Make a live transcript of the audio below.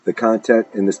The content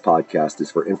in this podcast is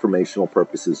for informational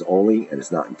purposes only and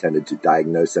is not intended to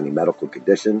diagnose any medical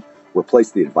condition,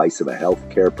 replace the advice of a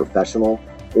healthcare professional,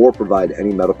 or provide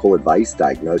any medical advice,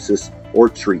 diagnosis, or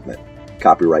treatment.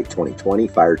 Copyright 2020,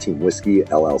 Fireteam Whiskey,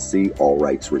 LLC, all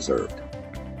rights reserved.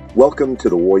 Welcome to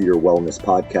the Warrior Wellness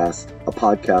Podcast, a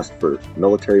podcast for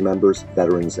military members,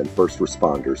 veterans, and first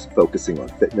responders focusing on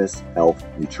fitness, health,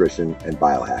 nutrition, and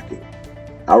biohacking.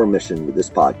 Our mission with this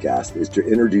podcast is to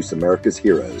introduce America's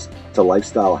heroes to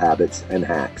lifestyle habits and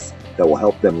hacks that will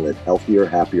help them live healthier,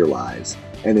 happier lives,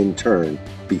 and in turn,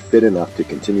 be fit enough to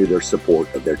continue their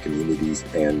support of their communities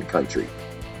and country.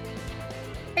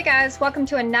 Hey guys, welcome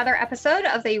to another episode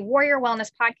of the Warrior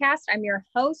Wellness Podcast. I'm your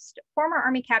host, former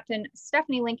Army Captain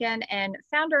Stephanie Lincoln, and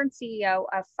founder and CEO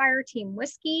of Fireteam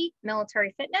Whiskey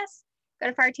Military Fitness. Go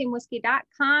to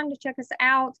fireteamwhiskey.com to check us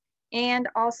out. And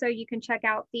also you can check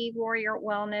out the Warrior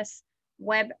Wellness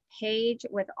web page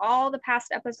with all the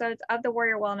past episodes of the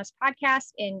Warrior Wellness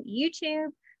Podcast in YouTube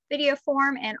video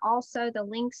form, and also the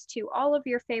links to all of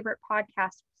your favorite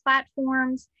podcast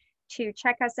platforms to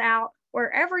check us out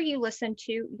wherever you listen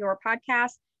to your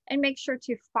podcast, and make sure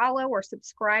to follow or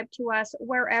subscribe to us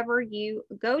wherever you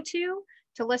go to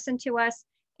listen to us,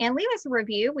 and leave us a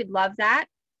review. We'd love that.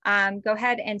 Go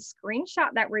ahead and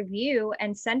screenshot that review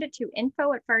and send it to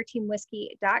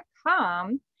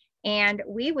info@fireteamwhiskey.com. And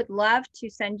we would love to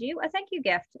send you a thank you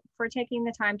gift for taking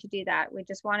the time to do that. We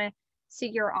just want to see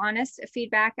your honest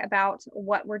feedback about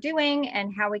what we're doing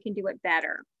and how we can do it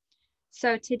better.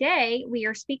 So today we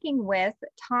are speaking with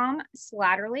Tom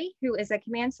Slatterly, who is a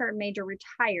Command Sergeant Major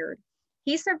retired.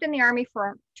 He served in the Army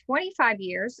for 25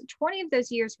 years. 20 of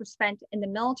those years were spent in the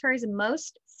military's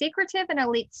most secretive and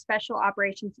elite special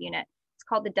operations unit. It's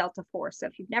called the Delta Force. So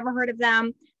if you've never heard of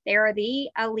them, they are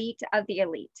the elite of the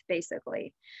elite,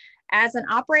 basically. As an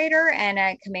operator and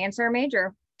a Command Sergeant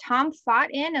Major, Tom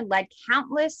fought in and led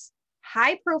countless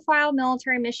high-profile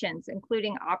military missions,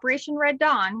 including Operation Red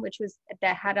Dawn, which was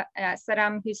that had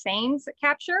Saddam Hussein's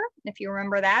capture. If you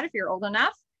remember that, if you're old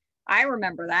enough, I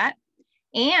remember that.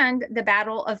 And the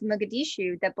Battle of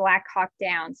Mogadishu that Black Hawk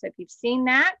Down. So if you've seen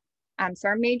that,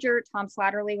 Sergeant Major Tom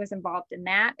Slatterly was involved in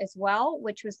that as well,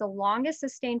 which was the longest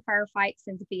sustained firefight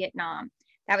since Vietnam.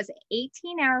 That was an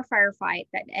 18-hour firefight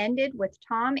that ended with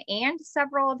Tom and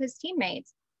several of his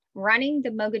teammates running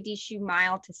the Mogadishu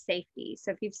Mile to safety.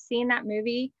 So if you've seen that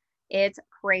movie, it's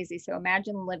crazy. So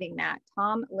imagine living that.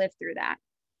 Tom lived through that.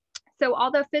 So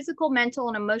although physical, mental,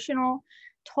 and emotional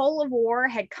toll of war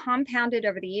had compounded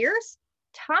over the years,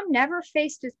 Tom never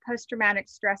faced his post-traumatic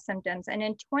stress symptoms, and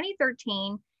in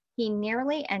 2013, he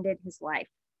nearly ended his life.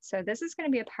 So this is going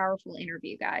to be a powerful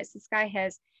interview, guys. This guy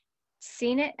has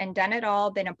seen it and done it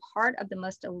all, been a part of the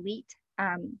most elite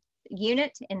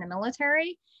unit in the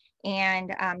military,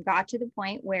 and got to the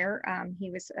point where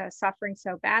he was suffering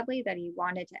so badly that he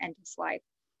wanted to end his life.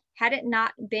 Had it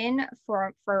not been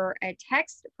for a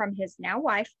text from his now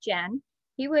wife, Jen,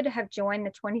 he would have joined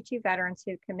the 22 veterans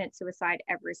who commit suicide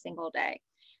every single day.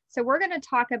 So we're going to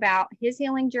talk about his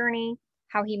healing journey,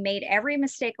 how he made every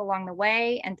mistake along the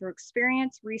way, and through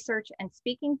experience, research, and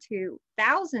speaking to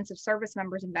thousands of service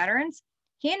members and veterans,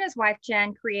 he and his wife,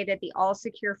 Jen, created the All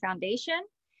Secure Foundation.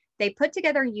 They put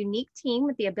together a unique team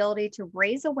with the ability to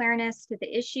raise awareness to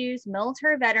the issues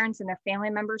military veterans and their family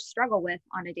members struggle with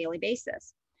on a daily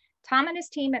basis. Tom and his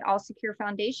team at All Secure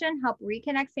Foundation help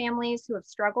reconnect families who have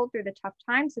struggled through the tough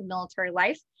times of military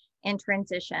life and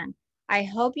transition. I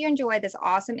hope you enjoy this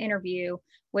awesome interview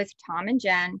with Tom and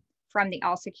Jen from the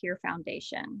All Secure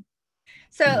Foundation.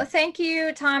 So thank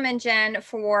you, Tom and Jen,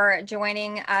 for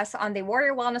joining us on the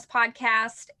Warrior Wellness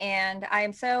Podcast. And I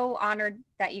am so honored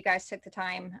that you guys took the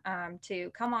time to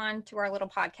come on to our little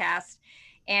podcast.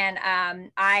 And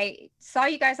I saw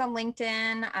you guys on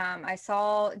LinkedIn. I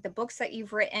saw the books that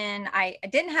you've written. I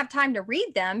didn't have time to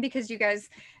read them because you guys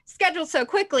scheduled so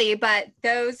quickly, but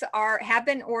those have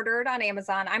been ordered on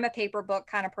Amazon. I'm a paper book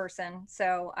kind of person,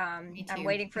 so I'm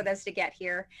waiting for those to get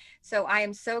here. So I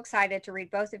am so excited to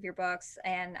read both of your books,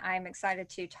 and I'm excited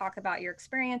to talk about your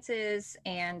experiences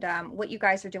and what you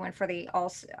guys are doing for the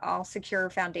All Secure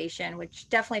Foundation, which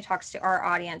definitely talks to our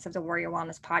audience of the Warrior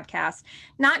Wellness Podcast,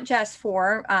 not just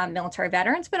for military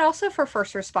veterans, but also for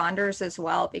first responders as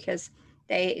well, because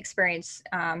they experience,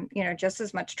 just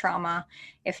as much trauma,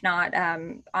 if not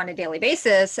on a daily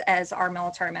basis, as our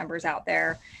military members out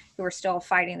there who are still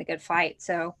fighting the good fight.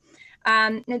 So,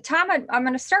 Tom, I'm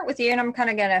going to start with you, and I'm kind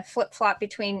of going to flip flop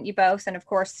between you both, and of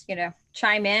course,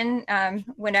 chime in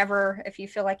whenever, if you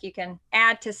feel like you can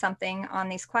add to something on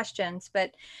these questions.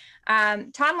 But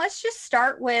Tom, let's just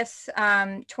start with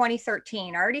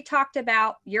 2013. I already talked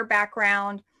about your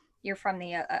background You're from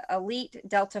the elite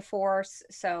Delta Force.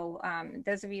 So,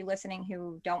 those of you listening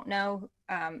who don't know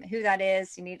who that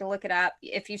is, you need to look it up.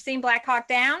 If you've seen Black Hawk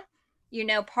Down, you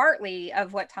know partly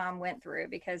of what Tom went through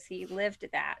because he lived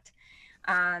that.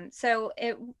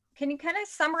 Can you kind of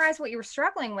summarize what you were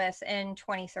struggling with in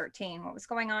 2013? What was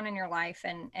going on in your life,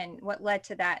 and what led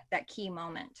to that key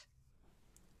moment?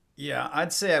 Yeah,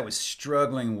 I'd say I was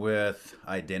struggling with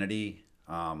identity.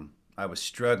 I was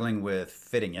struggling with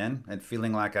fitting in and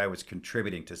feeling like I was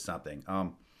contributing to something.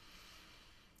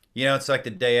 It's like the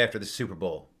day after the Super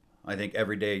Bowl. I think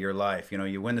every day of your life,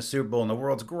 you win the Super Bowl and the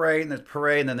world's great and there's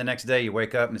parade, and then the next day you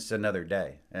wake up and it's another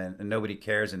day, and nobody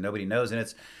cares and nobody knows,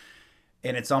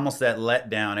 and it's almost that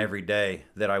letdown every day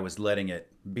that I was letting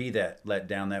it be, that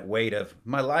letdown, that weight of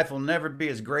my life will never be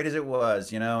as great as it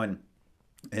was,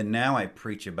 and now I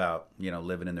preach about,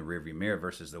 living in the rearview mirror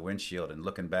versus the windshield and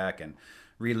looking back and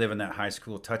reliving that high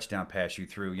school touchdown pass you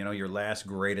threw, your last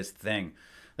greatest thing.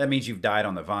 That means you've died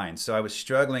on the vine. So I was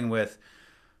struggling with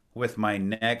my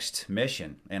next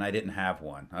mission, and I didn't have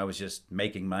one. I was just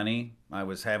making money. I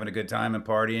was having a good time and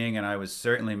partying, and I was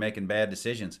certainly making bad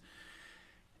decisions.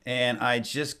 And I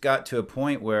just got to a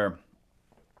point where,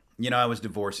 I was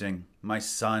divorcing. My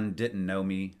son didn't know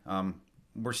me.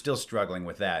 We're still struggling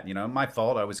with that. My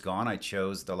fault. I was gone. I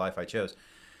chose the life I chose.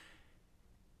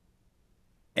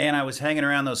 And I was hanging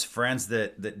around those friends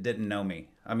that didn't know me.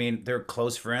 I mean, they're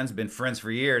close friends, been friends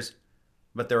for years,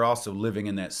 but they're also living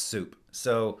in that soup.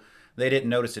 So they didn't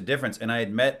notice a difference. And I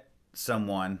had met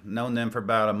someone, known them for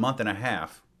about a month and a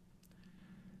half.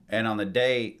 And on the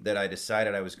day that I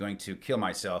decided I was going to kill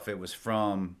myself, it was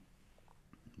from,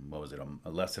 what was it,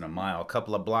 less than a mile, a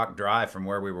couple of block drive from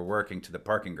where we were working to the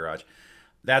parking garage.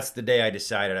 That's the day I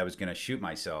decided I was going to shoot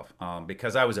myself,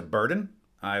 because I was a burden.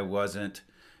 I wasn't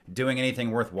doing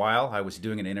anything worthwhile. I was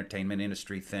doing an entertainment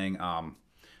industry thing,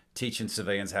 teaching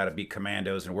civilians how to be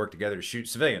commandos and work together to shoot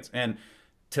civilians. And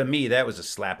to me, that was a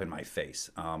slap in my face.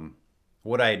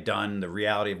 What I had done, the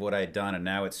reality of what I had done, and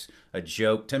now it's a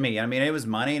joke to me. I mean, it was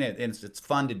money, and it's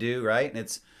fun to do, right? And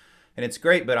it's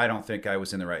great, but I don't think I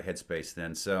was in the right headspace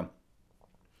then. So,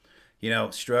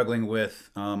 struggling with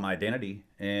identity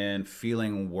and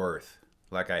feeling worth,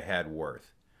 like I had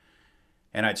worth.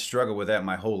 And I'd struggled with that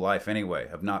my whole life anyway,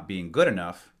 of not being good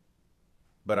enough.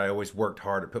 But I always worked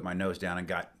hard to put my nose down and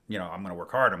got, I'm going to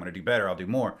work hard. I'm going to do better. I'll do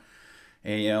more.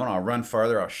 And I'll run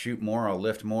farther. I'll shoot more. I'll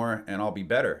lift more, and I'll be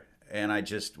better. And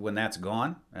when that's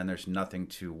gone and there's nothing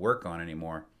to work on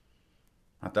anymore,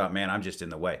 I thought, man, I'm just in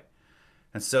the way.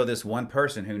 And so this one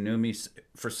person who knew me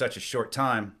for such a short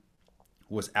time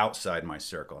was outside my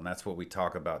circle. And that's what we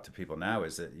talk about to people now,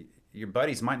 is that your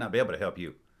buddies might not be able to help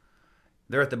you.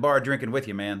 They're at the bar drinking with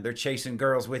you, man. They're chasing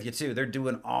girls with you too. They're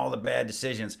doing all the bad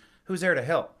decisions. Who's there to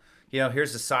help?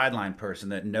 Here's the sideline person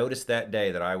that noticed that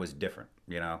day that I was different,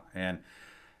 and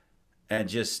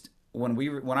just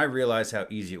when I realized how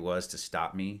easy it was to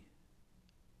stop me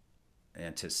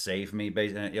and to save me,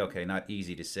 okay, not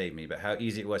easy to save me, but how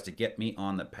easy it was to get me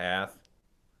on the path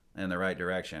in the right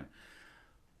direction.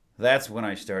 That's when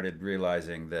I started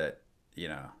realizing that,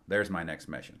 there's my next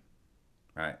mission.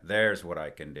 Right? There's what I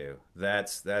can do.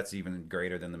 That's even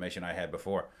greater than the mission I had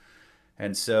before.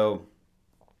 And so,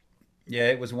 yeah,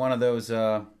 it was one of those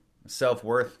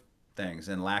self-worth things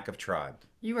and lack of tribe.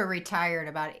 You were retired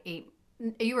about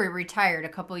you were retired a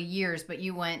couple of years, but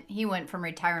he went from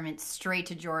retirement straight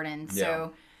to Jordan.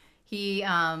 So he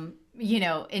and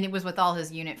it was with all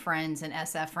his unit friends and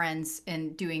SF friends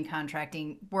and doing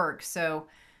contracting work. So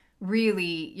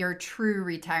really your true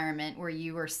retirement, where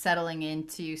you were settling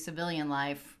into civilian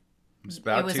life, it was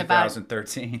about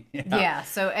 2013. Yeah.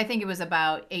 So I think it was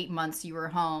about 8 months you were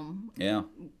home. Yeah.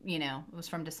 It was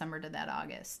from December to that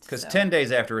August. Because 10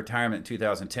 days after retirement in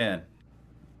 2010,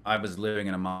 I was living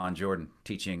in Amman, Jordan,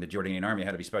 teaching the Jordanian Army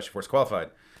how to be Special Force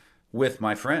qualified with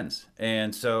my friends.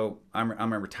 And so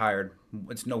I'm retired.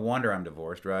 It's no wonder I'm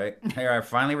divorced, right? Here I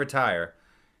finally retire,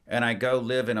 and I go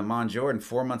live in Amman, Jordan,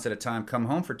 4 months at a time, come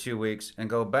home for 2 weeks, and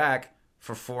go back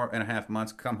for 4.5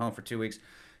 months, come home for 2 weeks,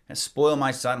 and spoil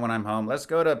my son when I'm home. Let's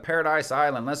go to Paradise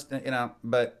Island.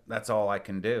 But that's all I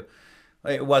can do.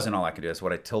 It wasn't all I could do. That's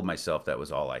what I told myself that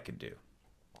was all I could do.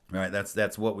 Right?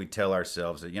 That's what we tell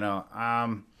ourselves.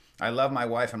 I love my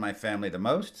wife and my family the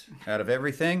most out of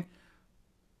everything,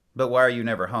 but why are you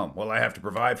never home? Well, I have to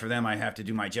provide for them. I have to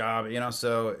do my job,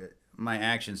 so my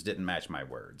actions didn't match my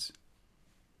words.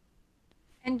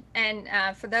 And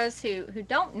for those who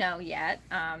don't know yet,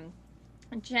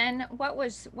 Jen, what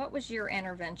was your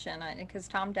intervention? Because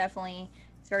Tom definitely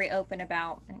is very open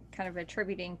about kind of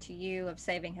attributing to you of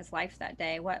saving his life that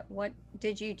day. What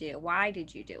did you do? Why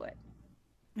did you do it?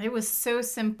 It was so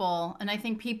simple. And I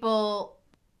think people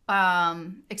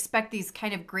expect these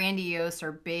kind of grandiose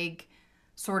or big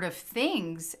sort of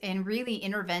things. And really,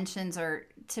 interventions are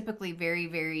typically very,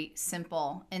 very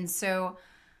simple. And so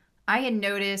I had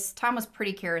noticed Tom was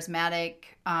pretty charismatic.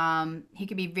 He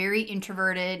could be very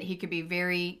introverted, he could be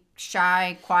very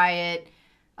shy, quiet.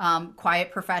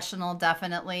 Quiet professional,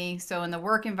 definitely. So in the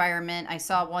work environment, I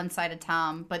saw one side of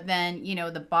Tom, but then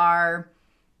the bar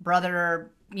brother,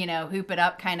 hoop it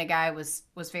up kind of guy was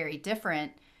very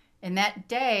different. And that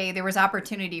day, there was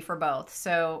opportunity for both.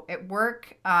 So at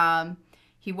work,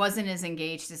 he wasn't as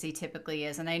engaged as he typically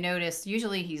is, and I noticed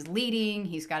usually he's leading,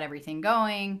 he's got everything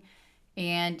going,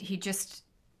 and he just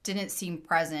didn't seem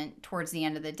present towards the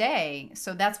end of the day.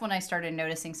 So that's when I started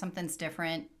noticing something's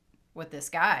different with this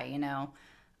guy.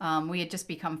 We had just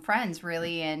become friends,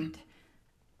 really, and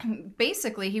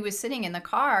basically he was sitting in the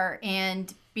car,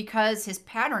 and because his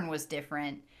pattern was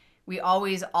different, we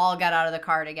always all got out of the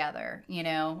car together.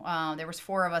 There was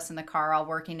four of us in the car all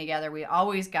working together. We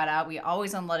always got out, we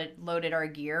always unloaded our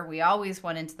gear, we always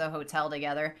went into the hotel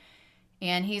together.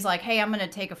 And he's like, hey, I'm going to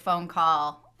take a phone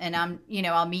call, and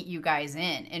I'll meet you guys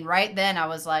in. And right then I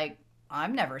was like,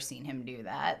 I've never seen him do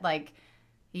that. Like,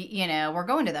 we're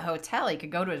going to the hotel. He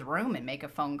could go to his room and make a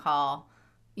phone call.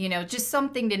 Just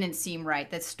something didn't seem right.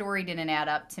 That story didn't add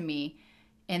up to me.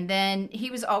 And then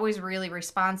he was always really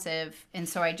responsive. And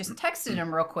so I just texted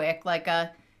him real quick, like,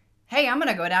 hey, I'm going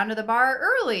to go down to the bar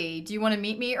early. Do you want to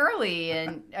meet me early?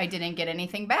 And I didn't get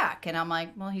anything back. And I'm like,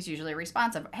 well, he's usually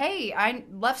responsive. Hey, I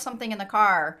left something in the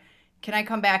car. Can I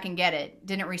come back and get it?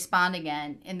 Didn't respond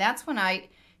again. And that's when it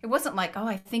wasn't like, oh,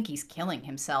 I think he's killing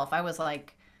himself. I was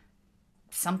like,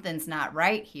 something's not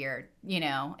right here,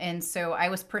 And so I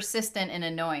was persistent and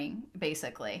annoying,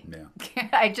 basically. Yeah.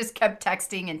 I just kept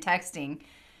texting and texting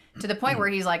to the point where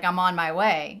he's like, I'm on my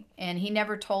way. And he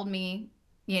never told me,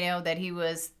 that he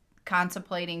was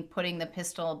contemplating putting the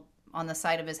pistol on the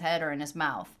side of his head or in his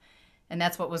mouth. And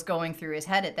that's what was going through his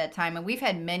head at that time. And we've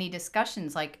had many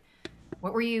discussions like,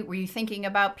 what were you thinking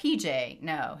about PJ?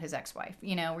 No, his ex-wife.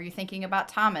 Were you thinking about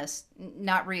Thomas?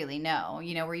 Not really, no.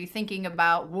 Were you thinking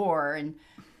about war? And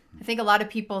I think a lot of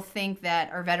people think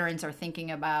that our veterans are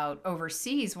thinking about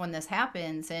overseas when this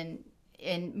happens. And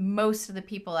most of the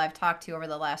people I've talked to over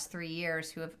the last 3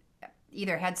 years who have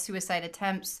either had suicide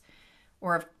attempts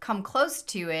or have come close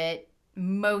to it,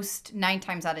 9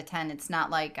 times out of 10, it's not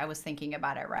like I was thinking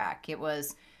about Iraq. It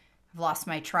was, I've lost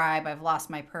my tribe, I've lost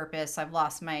my purpose, I've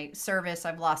lost my service,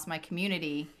 I've lost my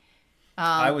community.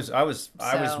 I was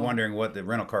wondering what the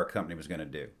rental car company was going to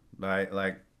do.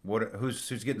 Like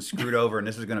who's getting screwed over, and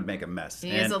this is going to make a mess.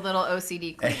 He is a little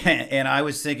OCD. And I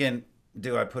was thinking,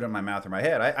 do I put it in my mouth or my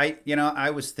head? I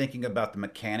was thinking about the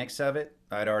mechanics of it.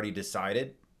 I'd already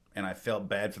decided, and I felt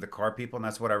bad for the car people, and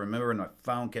that's what I remember. And my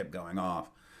phone kept going off,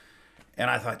 and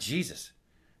I thought, Jesus.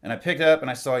 And I picked it up, and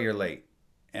I saw you're late.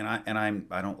 And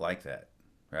I don't like that,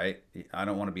 right? I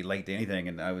don't want to be late to anything,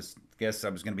 and guess I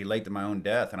was going to be late to my own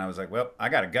death, and I was like, well, I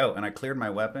got to go, and I cleared my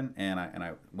weapon, and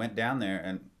I went down there,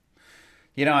 and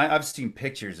I've seen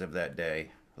pictures of that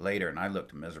day later, and I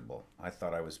looked miserable. I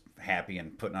thought I was happy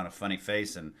and putting on a funny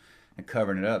face and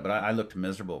covering it up, but I looked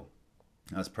miserable.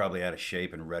 I was probably out of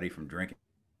shape and ready from drinking.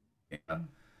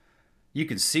 You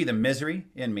could see the misery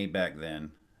in me back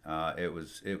then.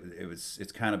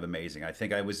 It's kind of amazing. I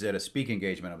think I was at a speaking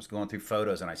engagement. I was going through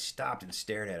photos, and I stopped and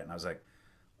stared at it, and I was like,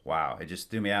 wow, it just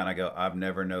threw me out. And I go, I've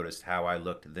never noticed how I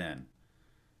looked then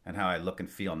and how I look and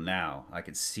feel now. I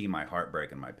could see my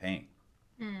heartbreak and my pain.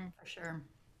 For sure.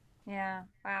 Yeah.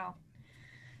 Wow.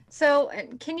 So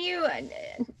can you, and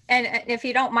if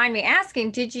you don't mind me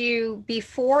asking, did you,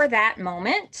 before that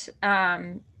moment,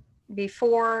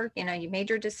 before, you made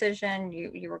your decision,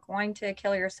 you were going to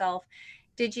kill yourself,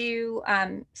 did you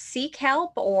seek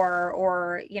help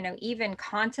or even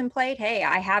contemplate, hey,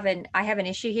 I have an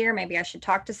issue here, maybe I should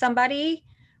talk to somebody?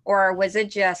 Or was it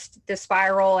just the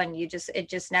spiral and it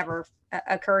just never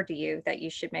occurred to you that you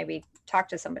should maybe talk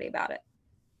to somebody about it?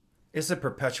 It's a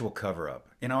perpetual cover-up.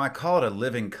 I call it a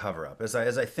living cover-up. As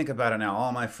I think about it now,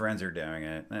 all my friends are doing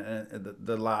it.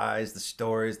 The lies, the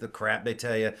stories, the crap they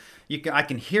tell you. I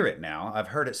can hear it now. I've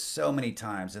heard it so many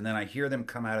times, and then I hear them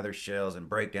come out of their shells and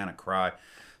break down and cry.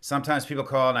 Sometimes people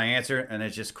call and I answer, and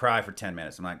it's just cry for 10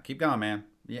 minutes. I'm like, keep going, man.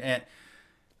 Yeah. And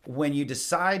when you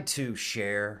decide to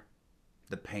share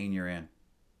the pain you're in,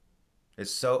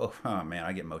 it's so, oh man,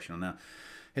 I get emotional now.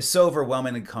 It's so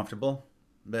overwhelmingly comfortable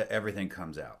that everything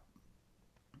comes out.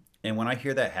 And when I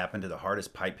hear that happen to the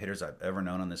hardest pipe hitters I've ever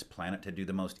known on this planet, to do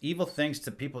the most evil things to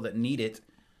people that need it,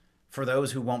 for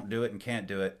those who won't do it and can't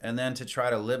do it, and then to try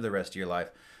to live the rest of your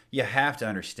life, you have to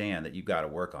understand that you've got to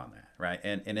work on that, right?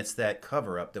 And it's that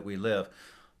cover up that we live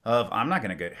of, I'm not going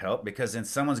to get help because then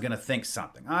someone's going to think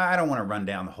something. I don't want to run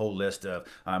down the whole list of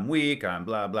I'm weak, I'm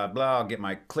blah, blah, blah, I'll get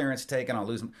my clearance taken, I'll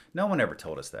lose them. No one ever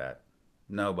told us that.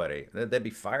 Nobody. They'd be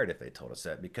fired if they told us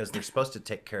that because they're supposed to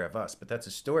take care of us. But that's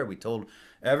a story we told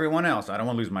everyone else. I don't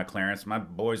want to lose my clearance. My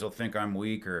boys will think I'm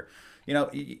weak, or,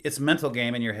 it's a mental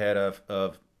game in your head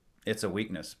of it's a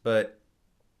weakness. But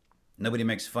nobody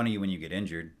makes fun of you when you get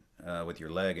injured with your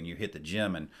leg and you hit the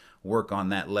gym and work on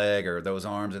that leg or those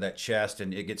arms or that chest,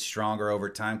 and it gets stronger over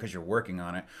time because you're working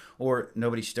on it. Or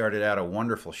nobody started out a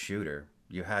wonderful shooter.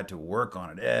 You had to work on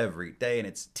it every day, and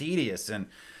it's tedious.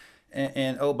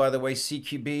 And oh, by the way,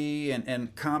 CQB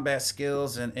and combat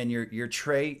skills and your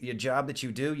trait, your job that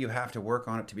you do, you have to work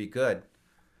on it to be good.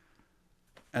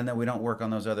 And then we don't work on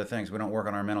those other things. We don't work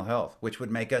on our mental health, which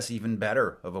would make us even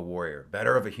better of a warrior,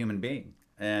 better of a human being.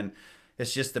 And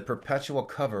it's just the perpetual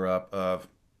cover up of,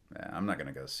 I'm not going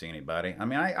to go see anybody. I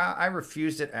mean, I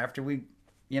refused it after we,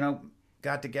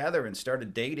 got together and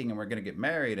started dating and we're going to get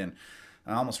married. And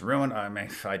I almost ruined,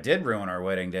 I did ruin our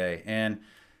wedding day. And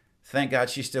thank God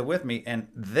she's still with me. And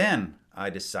then I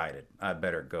decided I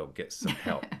better go get some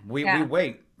help. We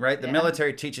wait, right? The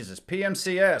military teaches us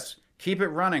PMCS. Keep it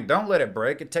running. Don't let it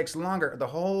break. It takes longer. The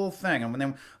whole thing. And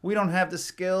then we don't have the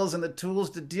skills and the tools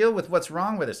to deal with what's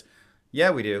wrong with us. Yeah,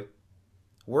 we do.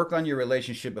 Work on your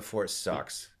relationship before it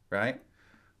sucks, right?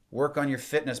 Work on your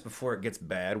fitness before it gets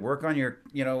bad. Work on your,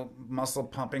 muscle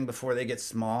pumping before they get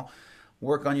small.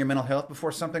 Work on your mental health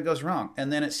before something goes wrong.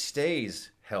 And then it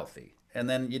stays healthy. And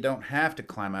then you don't have to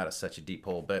climb out of such a deep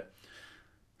hole. But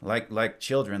like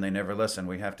children, they never listen.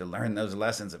 We have to learn those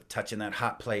lessons of touching that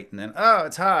hot plate and then, oh,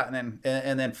 it's hot. And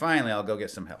then finally I'll go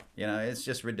get some help. It's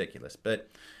just ridiculous. But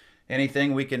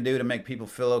anything we can do to make people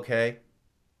feel okay,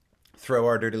 throw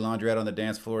our dirty laundry out on the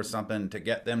dance floor or something to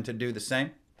get them to do the same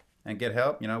and get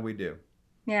help, we do.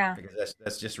 Yeah. Because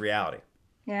that's just reality.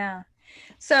 Yeah.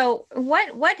 So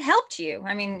what helped you?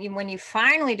 I mean, when you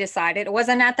finally decided, it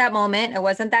wasn't at that moment, it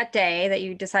wasn't that day that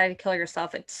you decided to kill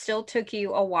yourself. It still took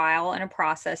you a while and a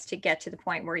process to get to the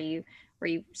point where you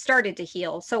started to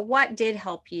heal. So what did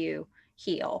help you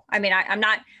heal? I mean, I'm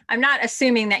not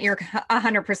assuming that you're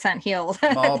 100% healed.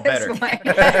 I'm all better.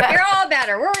 You're all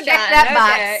better. We're Check done.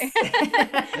 that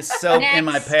box. It's so in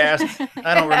my past.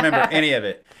 I don't remember any of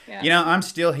it. Yeah. I'm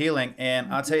still healing.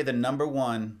 And I'll tell you the number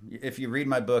one, if you read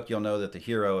my book, you'll know that the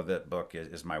hero of that book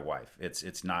is my wife.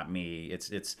 It's not me.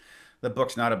 It's the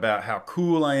book's not about how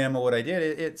cool I am or what I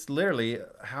did. It's literally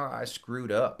how I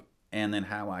screwed up and then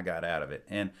how I got out of it.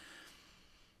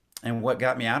 And what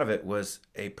got me out of it was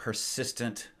a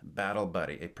persistent battle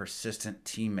buddy, a persistent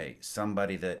teammate,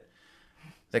 somebody that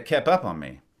kept up on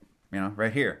me,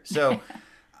 right here. So,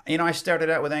 I started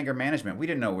out with anger management. We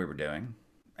didn't know what we were doing.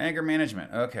 Anger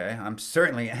management. Okay, I'm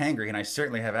certainly angry and I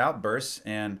certainly have outbursts.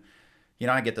 And,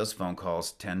 I get those phone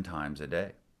calls 10 times a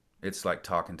day. It's like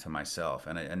talking to myself.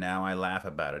 And now I laugh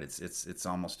about it. It's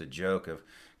almost a joke of,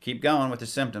 keep going with the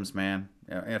symptoms, man.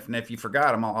 If you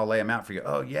forgot them, I'll lay them out for you.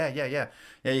 Oh, yeah. Yeah,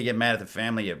 you get mad at the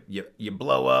family. You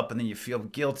blow up, and then you feel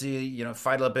guilty.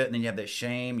 Fight a little bit, and then you have that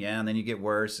shame. Yeah, and then you get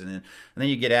worse, and then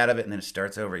you get out of it, and then it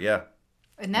starts over. Yeah.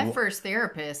 And that first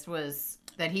therapist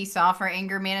that he saw for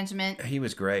anger management. He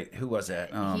was great. Who was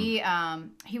that?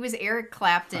 He was Eric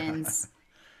Clapton's.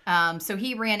 So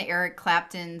he ran Eric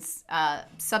Clapton's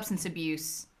substance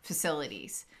abuse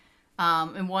facilities.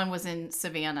 And one was in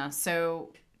Savannah.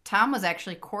 So Tom was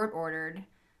actually court ordered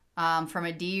from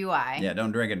a DUI. Yeah,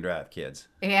 don't drink and drive, kids.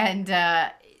 And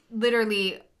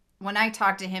literally, when I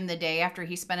talked to him the day after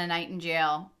he spent a night in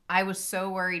jail, I was so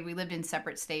worried. We lived in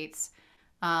separate states.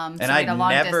 And I'd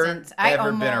never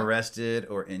ever been arrested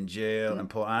or in jail and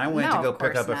pulled. I went to go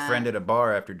pick up a friend at a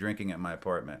bar after drinking at my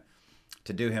apartment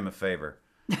to do him a favor.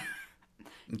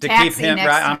 To keep him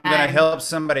right, I'm going to help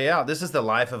somebody out. This is the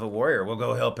life of a warrior. We'll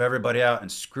go help everybody out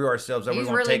and screw ourselves up. He's we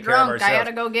won't really take drunk. care of ourselves. I got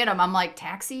to go get him. I'm like,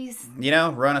 taxis?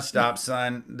 Run a stop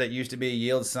sign that used to be a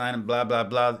yield sign and blah, blah,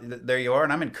 blah. There you are.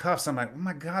 And I'm in cuffs. I'm like, oh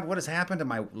my God, what has happened to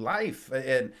my life?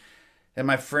 And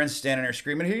my friend's standing there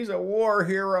screaming, he's a war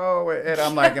hero. And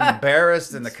I'm like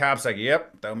embarrassed. And the cop's like,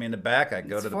 yep, throw me in the back. I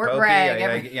go to the pokey.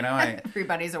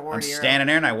 Everybody's a war hero. I'm standing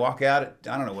there and I walk out at,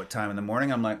 I don't know what time in the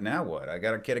morning. I'm like, now what? I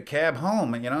got to get a cab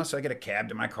home. So I get a cab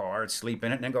to my car, sleep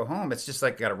in it, and then go home. It's just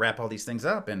like, got to wrap all these things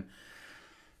up. And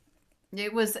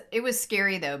it was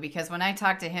scary, though, because when I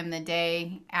talked to him the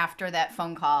day after that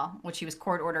phone call, which he was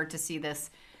court ordered to see this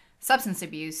substance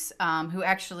abuse, who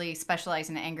actually specialized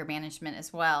in anger management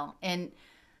as well. And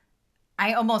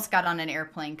I almost got on an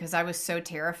airplane because I was so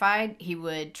terrified he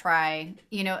would try,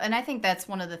 and I think that's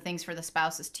one of the things for the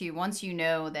spouses too. Once you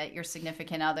know that your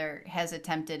significant other has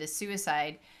attempted a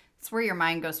suicide, it's where your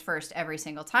mind goes first every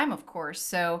single time, of course.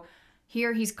 So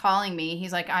here he's calling me.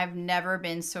 He's like, I've never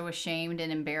been so ashamed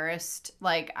and embarrassed.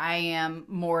 Like, I am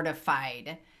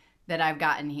mortified that I've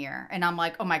gotten here. And I'm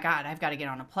like, oh my God, I've got to get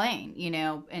on a plane,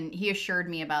 and he assured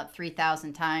me about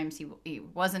 3,000 times he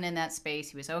wasn't in that space.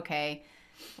 He was okay.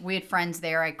 We had friends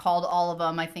there. I called all of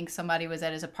them. I think somebody was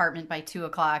at his apartment by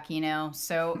 2:00,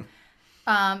 so,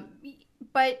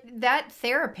 but that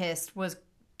therapist was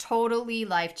totally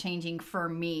life-changing for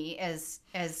me as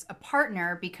a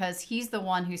partner, because he's the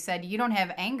one who said, you don't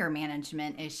have anger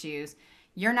management issues.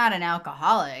 You're not an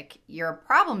alcoholic. You're a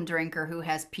problem drinker who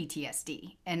has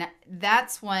PTSD. And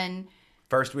that's when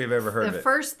first we've ever heard of it. The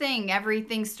first thing,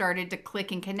 everything started to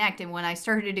click and connect. And when I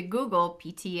started to Google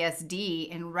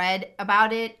PTSD and read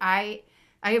about it, I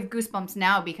have goosebumps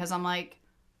now, because I'm like,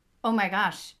 oh my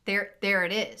gosh, there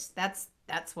it is. That's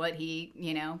what he,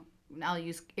 I'll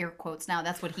use air quotes now.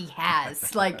 That's what he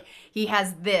has. Like, he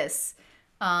has this.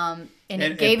 And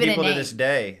it gave it a name. People to this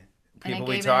day, people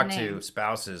we talk to,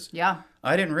 spouses. Yeah.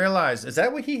 I didn't realize, is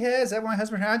that what he has? Is that what my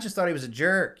husband has? I just thought he was a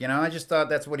jerk. I just thought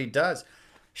that's what he does.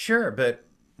 Sure, but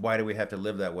why do we have to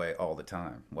live that way all the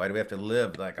time? Why do we have to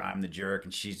live like I'm the jerk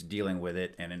and she's dealing with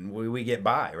it and we get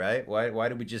by, right? Why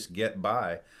do we just get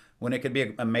by when it could be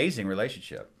an amazing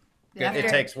relationship? It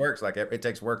takes work like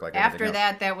after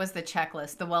that was the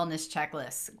checklist, the wellness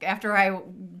checklist. After I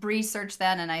researched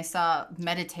that and I saw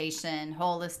meditation,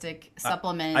 holistic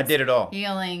supplements, I did it all.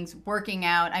 Healings, working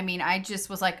out. I mean, I just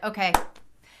was like, okay,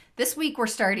 this week we're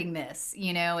starting this,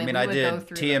 and I did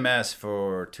TMS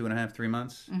for 2.5, 3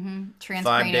 months. Transcranial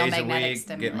 5 days a magnetic week,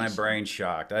 stimulation. getting my brain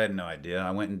shocked. I had no idea.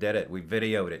 I went and did it. We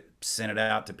videoed it, sent it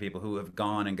out to people who have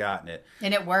gone and gotten it.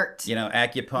 And it worked.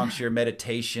 Acupuncture,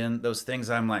 meditation, those things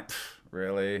I'm like,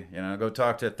 really? Go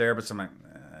talk to a therapist. I'm like,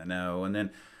 no. And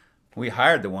then we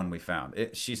hired the one we found.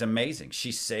 She's amazing.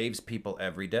 She saves people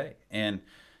every day. And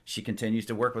she continues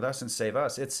to work with us and save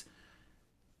us.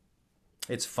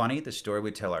 It's funny, the story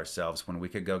we tell ourselves when we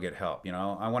could go get help.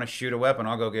 I want to shoot a weapon.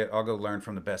 I'll go learn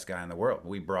from the best guy in the world.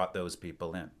 We brought those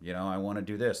people in. I want to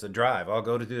do this, the drive. I'll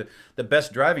go to the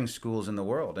best driving schools in the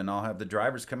world, and I'll have the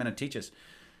drivers come in and teach us.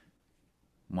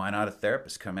 Why not a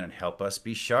therapist come in and help us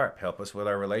be sharp, help us with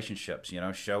our relationships,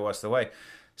 show us the way.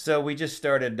 So we just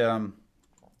started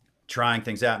trying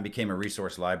things out and became a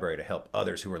resource library to help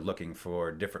others who are looking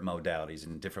for different modalities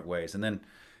in different ways. And then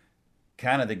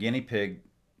kind of the guinea pig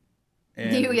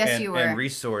and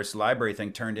resource library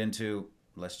thing turned into,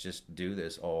 let's just do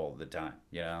this all the time,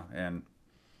 and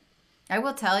I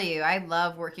will tell you, I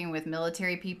love working with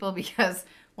military people, because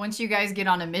once you guys get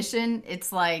on a mission,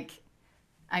 it's like,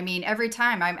 I mean, every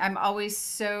time I'm always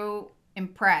so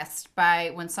impressed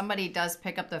by when somebody does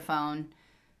pick up the phone,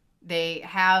 they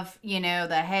have,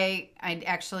 hey, I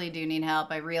actually do need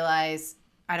help. I realize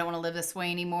I don't want to live this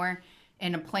way anymore.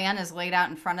 And a plan is laid out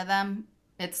in front of them.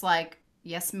 It's like,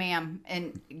 yes, ma'am,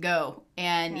 and go.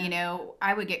 And,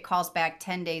 I would get calls back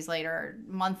 10 days later,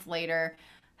 a month later.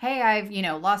 Hey, I've,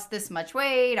 lost this much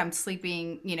weight. I'm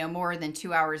sleeping, more than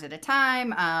 2 hours at a time.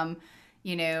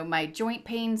 My joint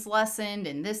pain's lessened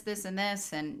and this, and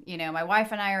this. And, my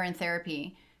wife and I are in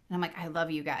therapy. And I'm like, I love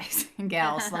you guys and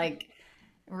gals. Like,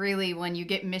 really, when you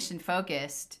get mission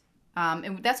focused,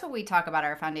 and that's what we talk about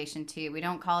our foundation too. We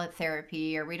don't call it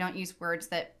therapy, or we don't use words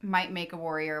that might make a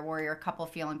warrior couple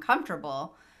feel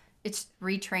uncomfortable. It's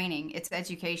retraining, it's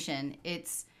education,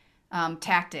 it's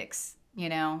tactics. You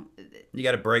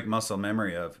got to break muscle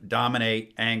memory of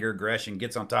dominate, anger, aggression,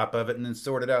 gets on top of it, and then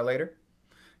sort it out later.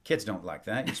 Kids don't like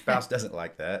that. Your spouse doesn't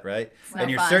like that, right? And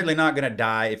you're certainly not going to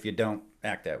die if you don't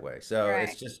act that way. So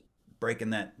It's just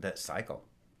breaking that cycle.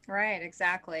 Right,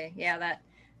 exactly. Yeah,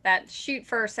 that shoot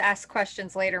first, ask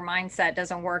questions later mindset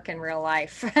doesn't work in real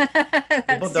life.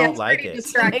 People don't like it.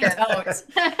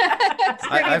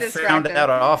 I've found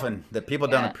out often that people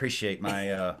don't appreciate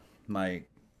my my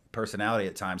personality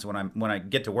at times. When I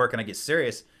get to work and I get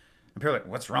serious, and people are like,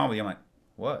 "What's wrong with you?" I'm like,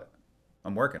 "What?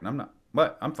 I'm working. I'm not.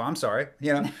 What? I'm sorry.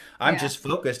 I'm just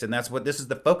focused, and this is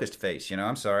the focused face.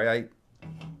 I'm sorry.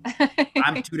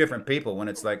 I'm two different people. When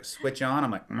it's like switch on,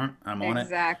 I'm like, I'm on it.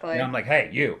 Exactly. I'm like,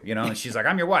 hey, you, and she's like,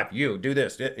 I'm your wife. You do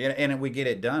this, and we get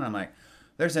it done. I'm like,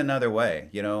 there's another way.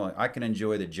 I can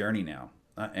enjoy the journey now,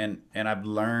 and I've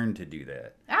learned to do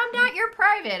that. I'm not your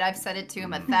private. I've said it to him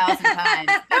 1,000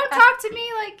 times. Don't talk to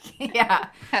me like,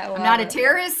 I'm not a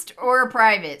terrorist or a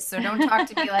private, so don't talk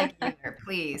to me like either,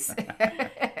 please.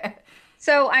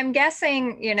 So I'm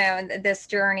guessing, this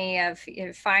journey of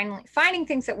finding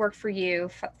things that work for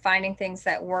you, finding things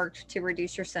that worked to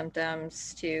reduce your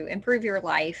symptoms, to improve your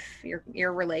life,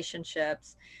 your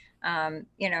relationships. I'm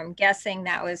guessing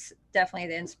that was definitely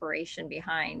the inspiration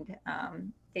behind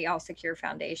the All Secure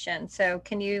Foundation. So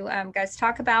can you guys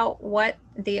talk about what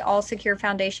the All Secure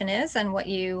Foundation is and what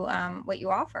you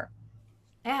offer?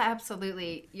 Yeah,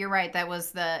 absolutely. You're right. That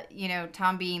was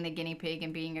Tom being the guinea pig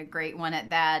and being a great one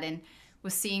at that and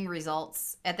was seeing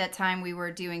results. At that time, we were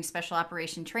doing special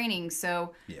operation training.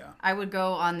 So Yeah. I would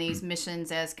go on these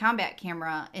missions as combat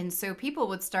camera. And so people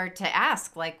would start to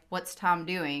ask, like, what's Tom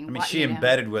doing? I mean, What, she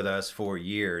embedded with us for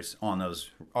years on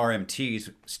those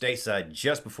RMTs stateside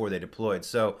just before they deployed.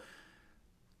 So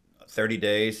 30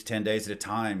 days, 10 days at a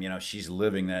time, she's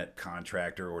living that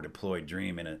contractor or deployed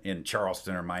dream in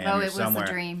Charleston or Miami Oh, or it somewhere. was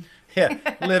the dream. Yeah,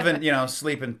 living,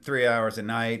 sleeping 3 hours a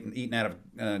night and eating out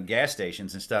of gas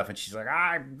stations and stuff. And she's like,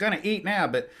 I'm going to eat now.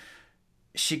 But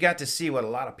she got to see what a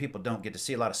lot of people don't get to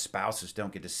see, a lot of spouses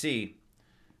don't get to see.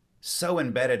 So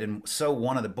embedded and so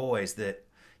one of the boys that,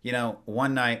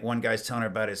 one night, one guy's telling her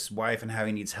about his wife and how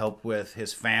he needs help with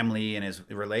his family and his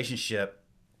relationship.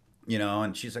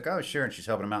 And she's like, oh, sure. And she's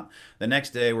helping him out. The next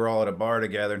day, we're all at a bar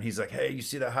together. And he's like, hey, you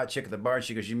see that hot chick at the bar? And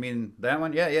she goes, you mean that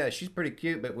one? Yeah, yeah. She's pretty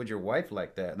cute. But would your wife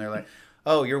like that? And they're like,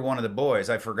 oh, you're one of the boys.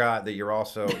 I forgot that you're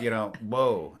also,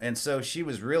 whoa. And so she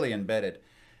was really embedded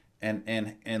and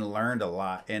learned a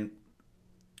lot. And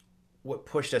what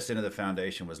pushed us into the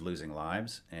foundation was losing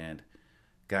lives and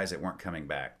guys that weren't coming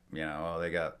back. They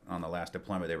got on the last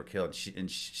deployment, they were killed.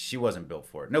 She wasn't built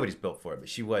for it. Nobody's built for it, but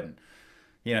she wasn't.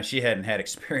 She hadn't had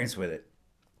experience with it.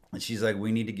 And she's like,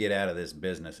 we need to get out of this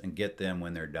business and get them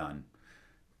when they're done.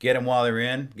 Get them while they're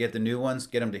in, get the new ones,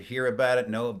 get them to hear about it,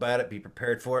 know about it, be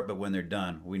prepared for it. But when they're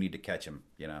done, we need to catch them,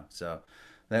 So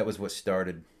that was what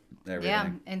started everything. Yeah.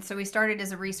 And so we started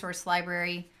as a resource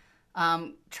library,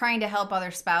 trying to help other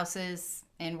spouses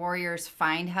and warriors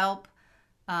find help,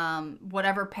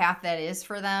 whatever path that is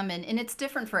for them. And it's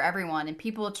different for everyone. And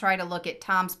people try to look at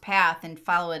Tom's path and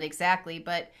follow it exactly.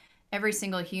 But every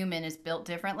single human is built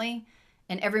differently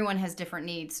and everyone has different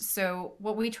needs. So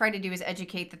what we try to do is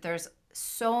educate that there's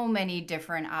so many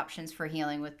different options for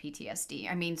healing with PTSD.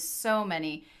 I mean, so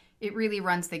many. It really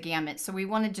runs the gamut. So we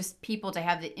wanted just people to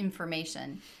have the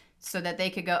information so that they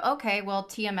could go, okay, well,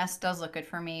 TMS does look good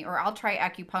for me, or I'll try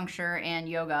acupuncture and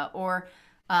yoga, or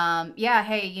yeah,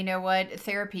 hey, you know what?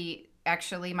 Therapy,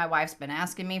 actually, my wife's been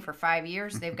asking me for 5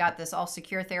 years. They've got this all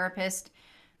secure therapist.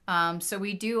 So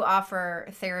we do offer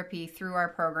therapy through our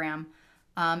program.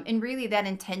 And really that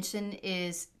intention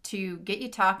is to get you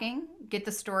talking, get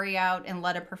the story out, and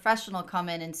let a professional come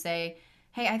in and say,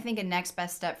 hey, I think a next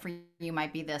best step for you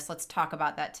might be this. Let's talk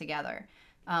about that together.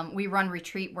 We run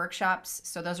retreat workshops.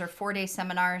 So those are 4-day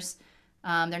seminars.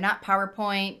 They're not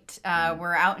PowerPoint.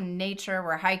 We're out in nature.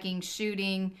 We're hiking,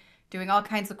 shooting, doing all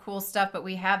kinds of cool stuff. But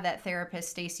we have that therapist,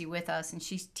 Stacy, with us, and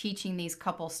she's teaching these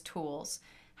couples tools.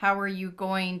 How are you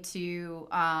going to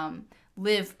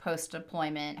live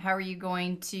post-deployment? How are you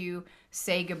going to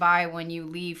say goodbye when you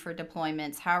leave for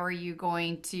deployments? How are you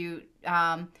going to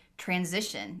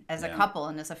transition as a couple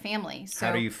and as a family? So,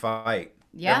 how do you fight?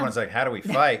 Yeah. Everyone's like, how do we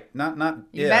fight? Not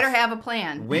you if. better have a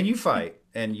plan. When you fight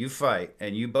and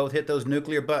you both hit those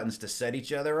nuclear buttons to set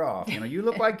each other off. You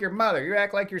look like your mother. You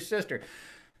act like your sister.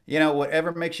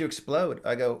 Whatever makes you explode.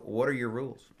 I go, what are your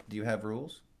rules? Do you have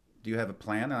rules? Do you have a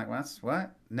plan? They're like,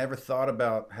 what? Never thought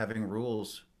about having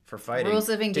rules for fighting. Rules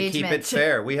of engagement. To keep it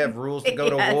fair. We have rules to go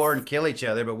to Yes. war and kill each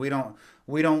other, but we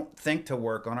don't think to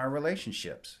work on our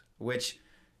relationships, which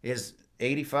is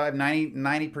 85,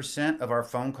 90% of our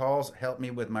phone calls help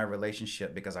me with my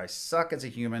relationship because I suck as a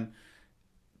human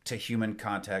to human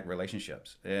contact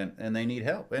relationships and they need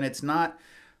help. And it's not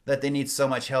that they need so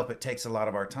much help, it takes a lot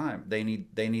of our time. They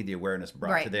need the awareness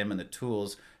brought to them and the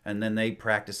tools, and then they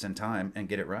practice in time and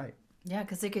get it right. Yeah,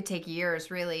 because it could take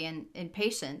years, really, and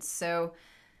patience. So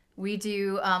we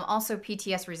do also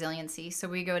PTS resiliency. So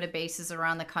we go to bases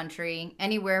around the country,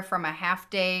 anywhere from a half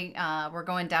day. We're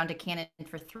going down to Canada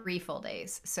for 3 full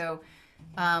days. So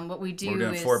what we do is... We're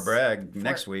doing Fort Bragg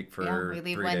next week for 3 we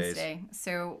leave days. Wednesday.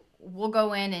 So we'll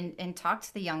go in and talk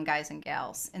to the young guys and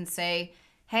gals and say,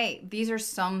 hey, these are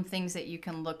some things that you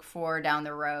can look for down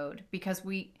the road. Because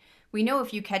we know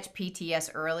if you catch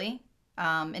PTS early,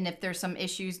 and if there's some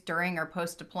issues during or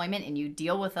post-deployment and you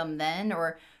deal with them then,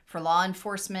 or for law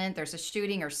enforcement, there's a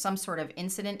shooting or some sort of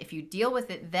incident, if you deal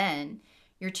with it then,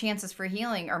 your chances for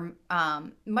healing are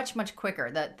much, much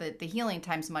quicker. The healing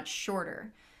time's much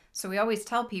shorter. So we always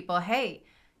tell people, hey,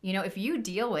 if you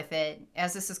deal with it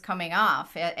as this is coming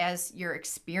off, as you're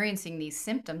experiencing these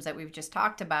symptoms that we've just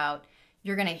talked about,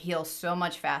 you're going to heal so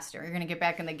much faster. You're going to get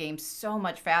back in the game so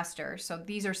much faster. So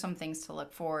these are some things to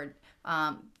look forward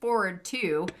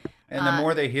to. And the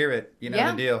more they hear it, you know the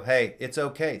Yeah. deal. Hey, it's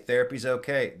okay. Therapy's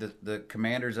okay. The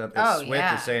commanders up at Oh, Swift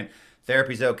yeah. are saying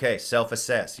therapy's okay.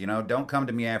 Self-assess. You know, don't come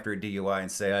to me after a DUI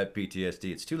and say I have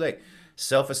PTSD. It's too late.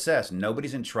 Self-assess.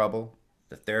 Nobody's in trouble.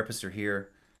 The therapists are here.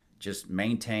 Just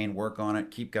maintain, work on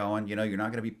it, keep going. You know, you're not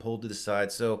going to be pulled to the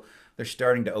side. So they're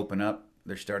starting to open up.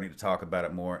 They're starting to talk about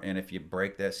it more. And if you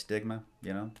break that stigma,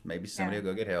 you know, maybe somebody Yeah.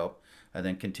 will go get help and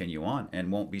then continue on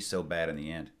and won't be so bad in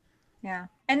the end. Yeah.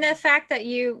 And the fact that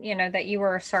that you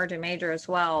were a sergeant major as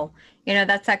well,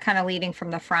 that's that kind of leading from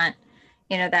the front,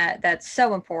 that's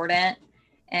so important.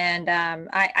 And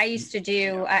I used to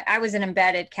do, I was an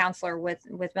embedded counselor with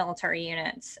military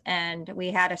units, and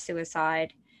we had a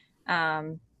suicide.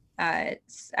 Um,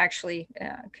 it's actually,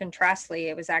 contrastly,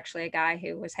 it was actually a guy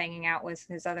who was hanging out with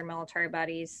his other military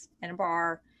buddies in a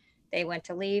bar. They went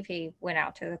to leave. He went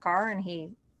out to the car and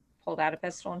he pulled out a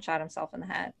pistol and shot himself in the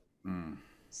head. Mm.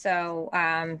 So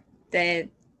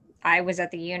I was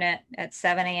at the unit at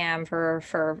 7 a.m. for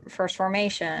first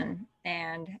formation,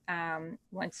 and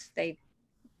once they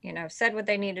said what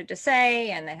they needed to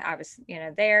say, and I was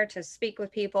there to speak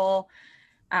with people.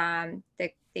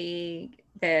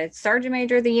 The sergeant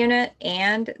major of the unit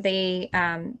and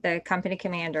the company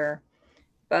commander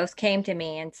both came to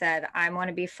me and said, "I want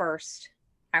to be first.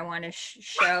 I want to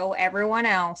show everyone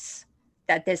else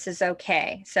that this is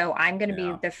okay. So I'm going to be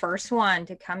Yeah. the first one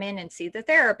to come in and see the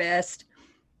therapist,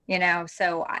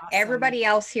 so Awesome. everybody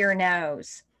else here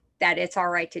knows that it's all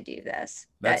right to do this,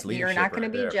 That's that you're not leadership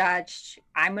going to right be there. judged.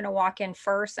 I'm going to walk in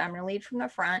first. I'm going to lead from the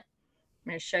front.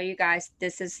 I'm going to show you guys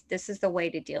this is the way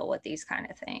to deal with these kind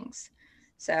of things."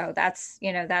 So that's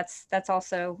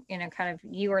also, kind of,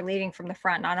 you are leading from the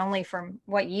front, not only from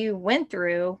what you went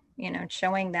through,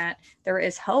 showing that there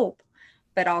is hope,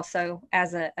 but also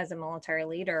as a military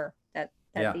leader, that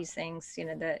Yeah. these things,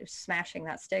 the smashing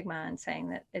that stigma and saying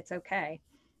that it's okay.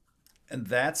 And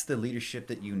that's the leadership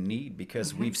that you need,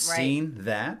 because we've Right. seen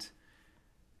that,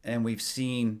 and we've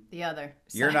seen The other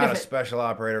you're side not of a it. special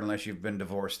operator unless you've been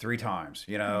divorced 3 times,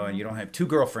 you know, and you don't have 2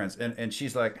 girlfriends. And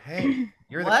she's like, "Hey,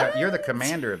 you're you're the What?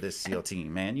 commander of this SEAL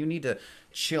team, man. You need to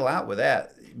chill out with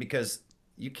that, because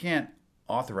you can't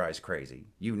authorize crazy.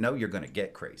 You know you're going to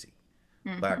get crazy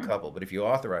by a couple, but if you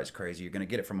authorize crazy, you're going to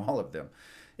get it from all of them.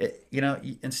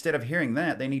 Instead of hearing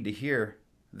that, they need to hear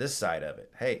this side of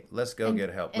it. Hey, let's go get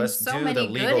help. And Let's so do the many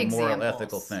good legal, moral,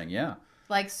 ethical examples. thing. Yeah.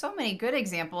 Like so many good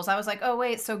examples. I was like, oh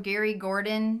wait, so Gary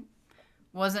Gordon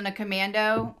wasn't a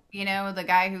commando, the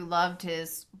guy who loved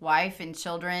his wife and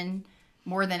children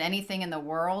more than anything in the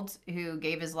world, who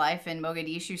gave his life in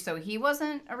Mogadishu. So he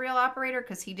wasn't a real operator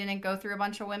because he didn't go through a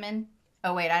bunch of women.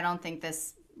 Oh wait, I don't think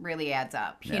this really adds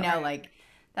up. Yeah. Like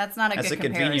that's not a That's a good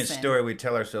convenient comparison. story we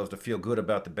tell ourselves to feel good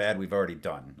about the bad we've already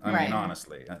done. I Right. mean,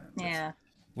 honestly. Yeah.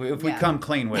 If we Yeah. come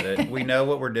clean with it, we know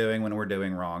what we're doing when we're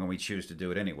doing wrong, and we choose to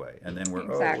do it anyway. And then we're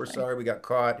Exactly. sorry, we got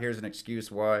caught. Here's an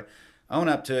excuse why. Own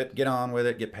up to it, get on with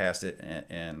it, get past it,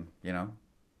 and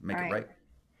make Right. it right.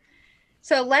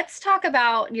 So let's talk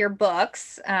about your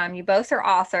books. You both are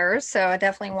authors, so I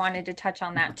definitely wanted to touch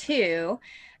on that too.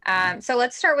 So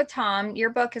let's start with Tom. Your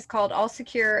book is called All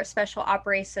Secure Special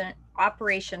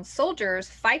Operation Soldiers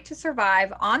Fight to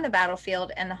Survive on the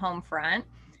Battlefield and the Home Front.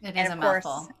 It And is a of course,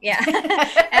 mouthful. yeah.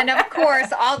 And of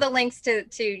course, all the links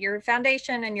to your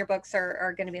foundation and your books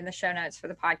are going to be in the show notes for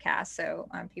the podcast. So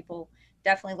people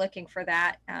definitely looking for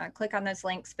that. Click on those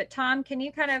links. But Tom, can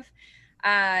you kind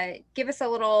of give us a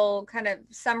little kind of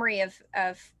summary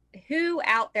of who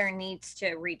out there needs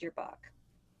to read your book?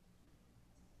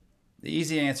 The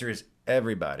easy answer is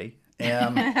everybody.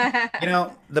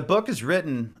 The book is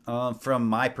written from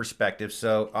my perspective.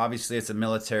 So obviously it's a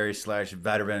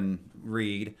military/veteran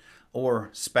read or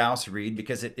spouse read,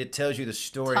 because it tells you the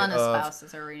story Ton of of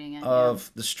spouses are reading it.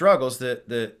 the struggles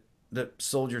that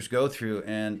soldiers go through,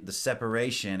 and the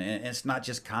separation. And it's not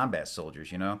just combat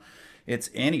soldiers, it's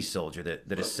any soldier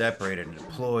that is separated and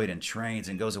deployed and trains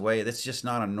and goes away. That's just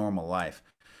not a normal life.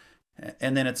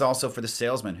 And then it's also for the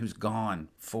salesman who's gone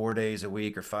 4 days a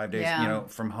week or 5 days, Yeah.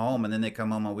 from home, and then they come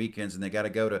home on weekends and they got to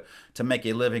go to make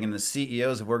a living. And the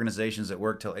CEOs of organizations that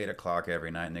work till 8 o'clock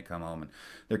every night, and they come home and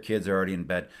their kids are already in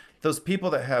bed. Those people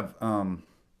that have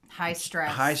High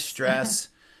stress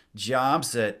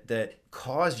jobs that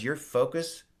cause your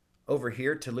focus over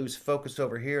here to lose focus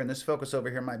over here, and this focus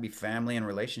over here might be family and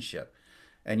relationship,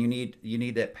 and you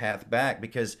need that path back,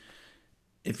 because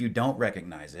if you don't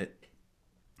recognize it,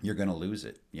 you're going to lose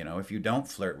it. If you don't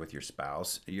flirt with your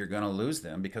spouse, you're going to lose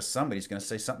them, because somebody's going to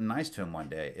say something nice to them one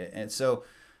day. And so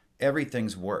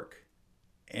everything's work.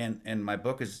 and my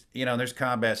book is, there's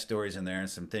combat stories in there and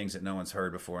some things that no one's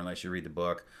heard before unless you read the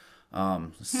book. I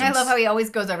love how he always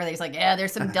goes over there. He's like, yeah,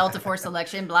 there's some Delta Force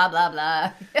selection, blah, blah,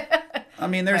 blah. I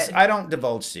mean, I don't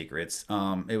divulge secrets.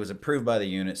 It was approved by the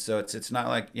unit, so it's not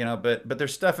like, but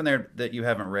there's stuff in there that you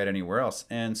haven't read anywhere else.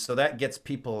 And so that gets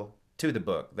people to the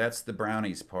book. That's the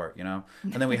brownies part, And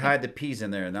then we hide the peas in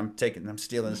there, and I'm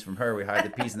stealing this from her. We hide the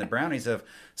peas and the brownies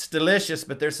it's delicious,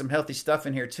 but there's some healthy stuff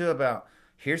in here too about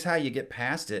here's how you get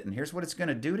past it, and here's what it's going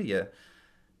to do to you.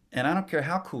 And I don't care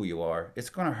how cool you are,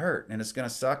 it's going to hurt and it's going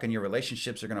to suck, and your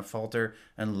relationships are going to falter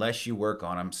unless you work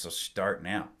on them. So start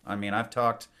now. I mean, I've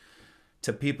talked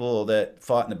to people that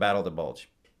fought in the Battle of the Bulge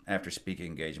after speaking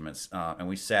engagements, and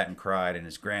we sat and cried, and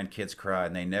his grandkids cried,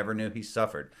 and they never knew he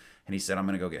suffered. And he said, I'm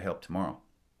going to go get help tomorrow.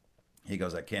 He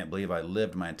goes, I can't believe I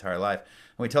lived my entire life.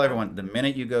 And we tell everyone, the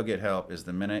minute you go get help is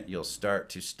the minute you'll start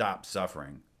to stop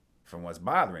suffering from what's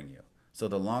bothering you. So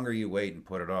the longer you wait and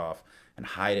put it off and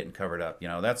hide it and cover it up,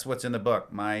 that's what's in the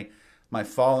book. My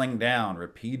falling down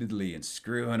repeatedly and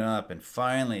screwing up and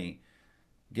finally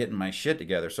getting my shit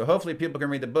together. So hopefully people can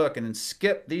read the book and then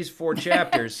skip these 4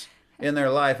 chapters in their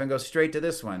life and go straight to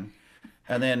this one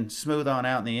and then smooth on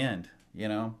out in the end,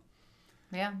 Yeah.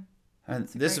 And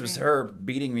this was her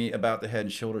beating me about the head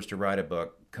and shoulders to write a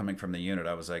book coming from the unit.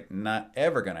 I was like, not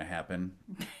ever going to happen,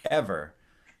 ever.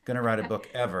 Going to write a book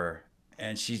ever.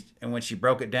 And when she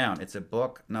broke it down, it's a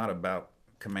book not about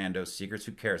commando secrets.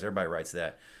 Who cares? Everybody writes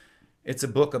that. It's a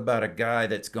book about a guy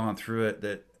that's gone through it,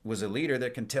 that was a leader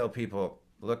that can tell people,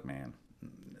 look, man,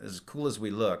 as cool as we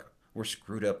look, we're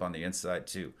screwed up on the inside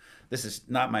too. This is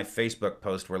not my Facebook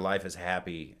post where life is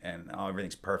happy and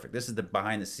everything's perfect. This is the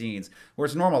behind the scenes where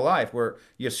it's normal life, where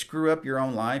you screw up your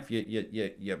own life,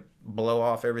 you blow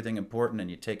off everything important,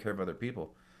 and you take care of other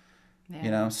people.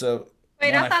 Yeah. So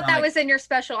wait, I thought that was in your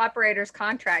special operator's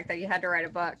contract that you had to write a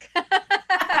book.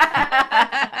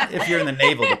 If you're in the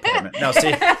naval department. No, see.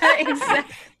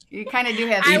 Exactly. You kind of do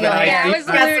have. I was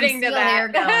alluding to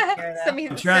that.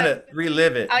 I'm trying to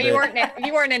relive it. Oh, you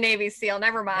weren't a Navy SEAL.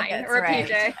 Never mind. That's or a right.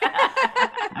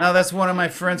 PJ. No, that's one of my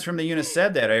friends from the unit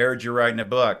said that. I heard you writing a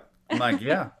book. I'm like,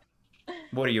 yeah.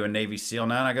 What are you, a Navy SEAL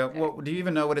now? And I go, well, do you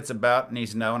even know what it's about? And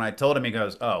he's no. And I told him, he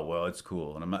goes, oh, well, it's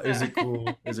cool. And I'm like, is it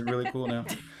cool? Is it really cool now?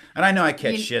 And I know I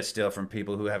catch shit still from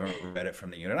people who haven't read it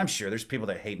from the unit. I'm sure there's people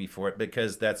that hate me for it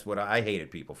because that's what I hated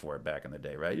people for it back in the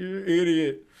day, right? You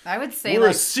idiot. I would say we're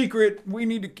a secret. We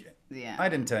need to. Yeah. I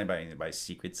didn't tell anybody anybody's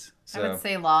secrets. So. I would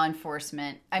say law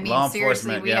enforcement. I mean,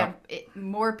 seriously,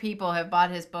 more people have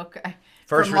bought his book.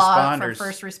 First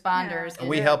responders. And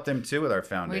we helped them too with our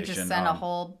foundation. We just sent a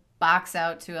whole box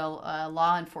out to a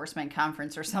law enforcement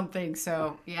conference or something.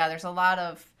 So yeah, there's a lot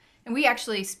of. And we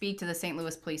actually speak to the St.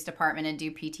 Louis Police Department and do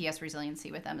PTS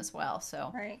resiliency with them as well.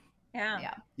 So right.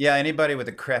 Yeah. Yeah. Anybody with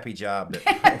a crappy job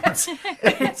that wants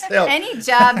any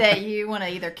job that you want to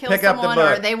either kill someone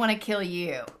or they want to kill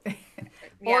you,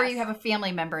 or you have a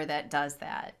family member that does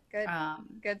that. Good.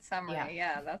 Good summary.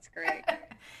 Yeah, that's great.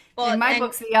 Well, and my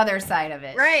book's the other side of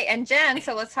it. Right. And Jen,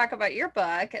 so let's talk about your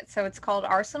book. So it's called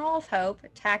Arsenal of Hope: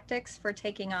 Tactics for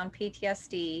Taking on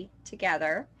PTSD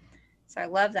Together. So I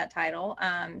love that title.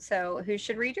 So who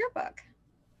should read your book?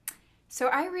 So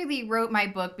I really wrote my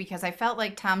book because I felt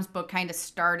like Tom's book kind of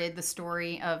started the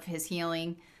story of his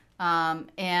healing.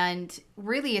 And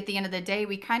really at the end of the day,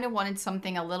 we kind of wanted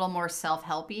something a little more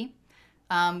self-helpy.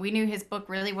 We knew his book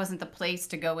really wasn't the place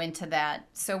to go into that.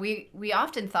 So we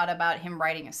often thought about him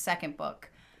writing a second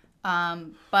book.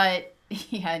 But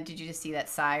yeah, did you just see that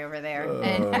sigh over there?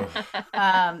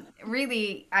 And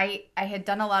really, I had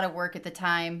done a lot of work at the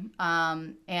time,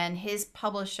 and his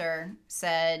publisher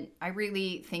said, I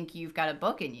really think you've got a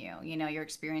book in you, your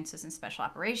experiences in special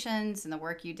operations and the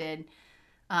work you did.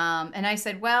 And I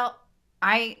said, well,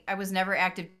 I was never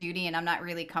active duty, and I'm not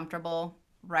really comfortable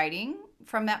writing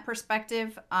from that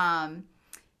perspective. I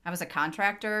was a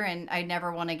contractor, and I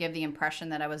never want to give the impression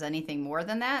that I was anything more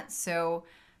than that. So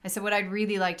I said, what I'd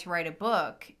really like to write a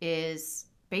book is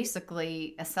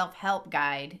basically a self-help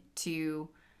guide to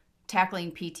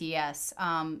tackling PTS.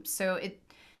 So it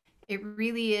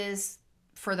really is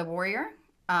for the warrior.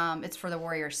 It's for the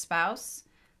warrior spouse.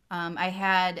 I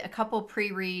had a couple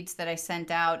pre-reads that I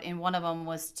sent out, and one of them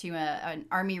was to an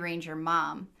Army Ranger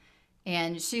mom.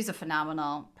 And she's a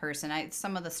phenomenal person.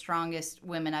 Some of the strongest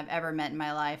women I've ever met in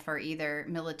my life are either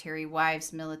military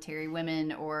wives, military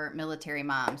women, or military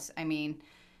moms. I mean,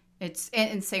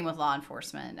 and same with law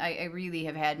enforcement. I really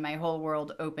have had my whole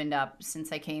world opened up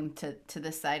since I came to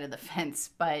this side of the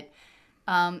fence. But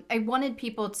I wanted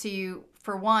people to,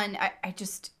 for one, I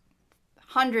just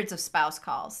hundreds of spouse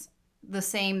calls the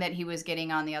same that he was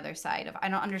getting on the other side of. I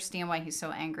don't understand why he's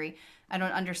so angry. I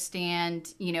don't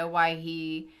understand, why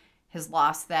he has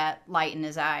lost that light in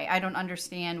his eye. I don't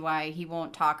understand why he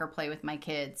won't talk or play with my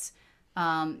kids.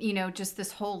 Just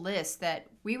this whole list that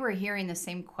we were hearing the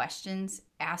same questions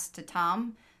asked to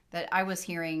Tom that I was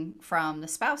hearing from the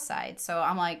spouse side. So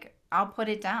I'm like, I'll put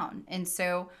it down. And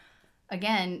so,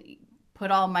 again, put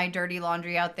all my dirty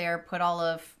laundry out there, put all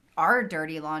of our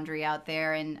dirty laundry out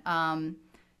there, and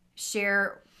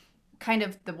share kind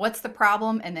of what's the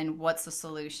problem and then what's the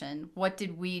solution. What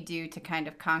did we do to kind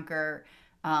of conquer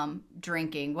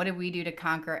drinking? What did we do to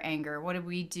conquer anger? What did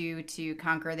we do to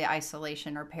conquer the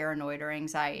isolation or paranoid or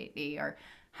anxiety? Or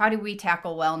how did we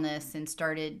tackle wellness and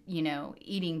started,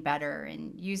 eating better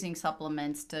and using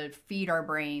supplements to feed our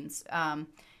brains?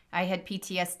 I had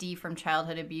PTSD from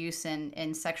childhood abuse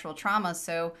and sexual trauma.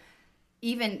 So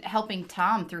even helping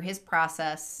Tom through his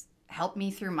process helped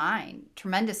me through mine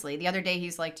tremendously. The other day,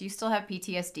 he's like, do you still have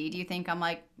PTSD? Do you think? I'm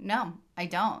like, no, I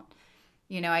don't.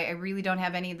 I really don't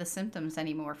have any of the symptoms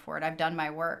anymore for it. I've done my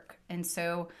work. And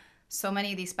so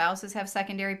many of these spouses have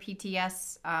secondary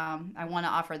PTS. I want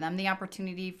to offer them the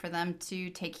opportunity for them to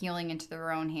take healing into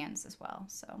their own hands as well.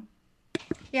 So.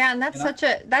 Yeah, and that's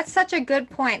such a good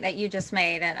point that you just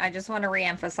made, and I just want to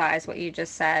reemphasize what you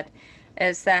just said,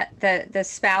 is that the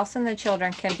spouse and the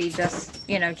children can be just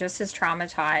as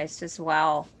traumatized as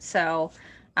well. So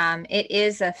it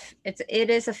is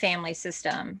a family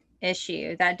system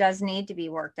issue that does need to be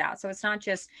worked out. So it's not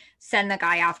just send the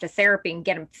guy off to therapy and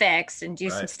get him fixed and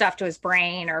do some stuff to his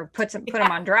brain or put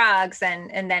him on drugs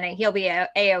and then he'll be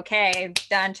a-okay,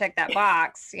 done, check that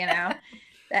box.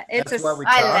 That's why we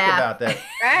talk about that.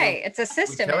 Right. It's a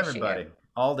system we tell issue. everybody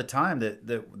all the time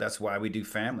that's why we do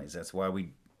families. That's why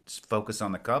we focus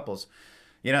on the couples.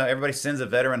 Everybody sends a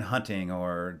veteran hunting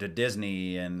or to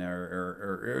Disney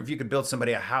or if you could build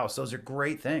somebody a house, those are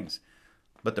great things.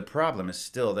 But the problem is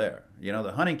still there.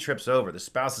 The hunting trip's over. The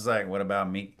spouse is like, what about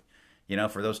me?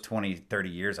 For those 20, 30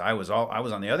 years, I was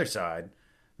on the other side,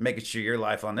 making sure your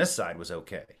life on this side was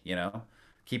okay,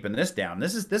 keeping this down.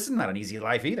 This is not an easy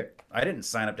life either. I didn't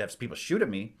sign up to have people shoot at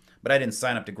me, but I didn't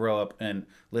sign up to grow up and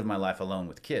live my life alone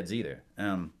with kids either.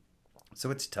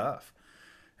 So it's tough.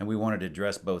 And we wanted to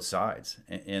address both sides.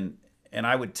 And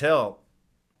I would tell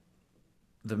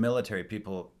the military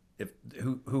people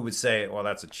who would say, well,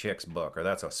 that's a chick's book or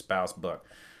that's a spouse book.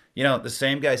 The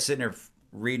same guy sitting there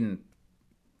reading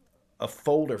a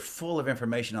folder full of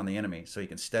information on the enemy so he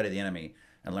can study the enemy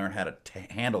and learn how to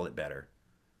handle it better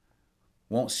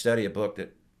won't study a book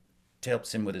that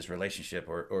helps him with his relationship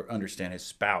or understand his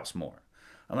spouse more.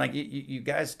 I'm like, you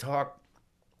guys talk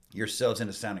yourselves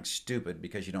into sounding stupid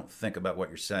because you don't think about what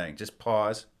you're saying. Just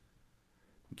pause.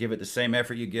 Give it the same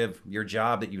effort you give your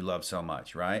job that you love so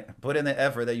much, right? Put in the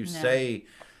effort that you say,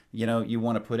 you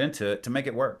want to put into it to make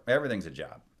it work. Everything's a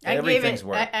job. Everything's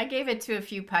work. I gave it to a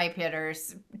few pipe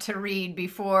hitters to read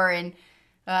before, and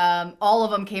all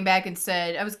of them came back and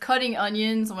said, I was cutting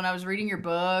onions when I was reading your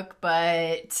book,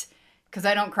 but because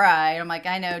I don't cry. I'm like,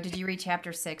 I know. Did you read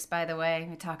chapter 6, by the way?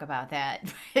 We talk about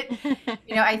that.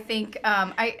 I think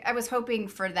I was hoping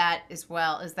for that as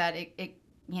well, is that it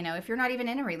if you're not even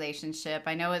in a relationship,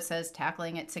 I know it says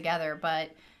tackling it together,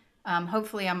 but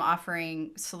hopefully I'm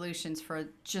offering solutions for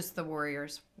just the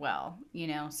warriors well,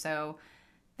 so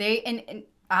they, and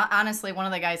honestly, one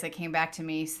of the guys that came back to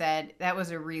me said that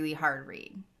was a really hard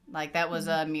read. Like that was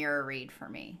a mirror read for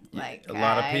me. Like a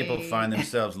lot of people find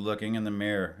themselves looking in the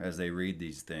mirror as they read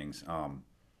these things.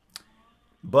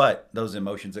 But those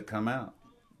emotions that come out,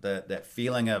 that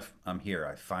feeling of I'm here,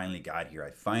 I finally got here,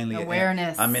 I finally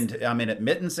awareness. I'm in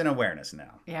admittance and awareness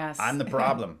now. Yes, I'm the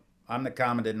problem. I'm the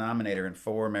common denominator in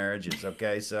 4 marriages.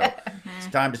 Okay, so it's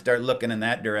time to start looking in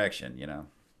that direction.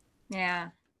 Yeah,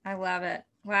 I love it.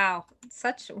 Wow,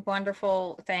 such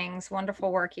wonderful things,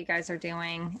 wonderful work you guys are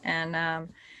doing, and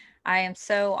I am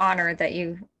so honored that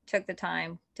you took the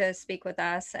time to speak with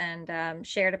us and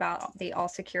shared about the All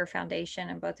Secure Foundation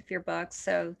and both of your books.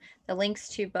 So the links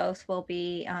to both will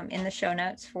be in the show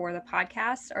notes for the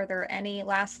podcast. Are there any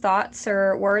last thoughts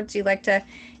or words you'd like to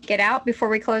get out before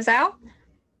we close out?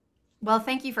 Well,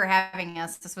 thank you for having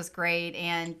us. This was great,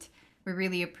 and we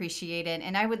really appreciate it.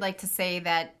 And I would like to say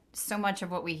that so much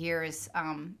of what we hear is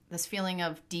this feeling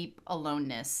of deep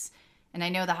aloneness. And I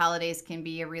know the holidays can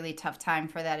be a really tough time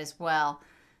for that as well.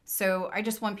 So I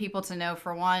just want people to know,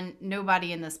 for one,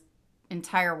 nobody in this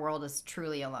entire world is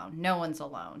truly alone. No one's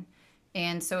alone.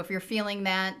 And so if you're feeling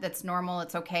that, that's normal,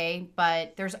 it's okay.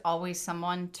 But there's always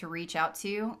someone to reach out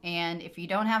to. And if you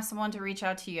don't have someone to reach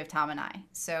out to, you have Tom and I.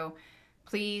 So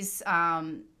please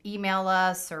email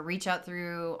us or reach out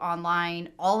through online.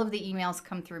 All of the emails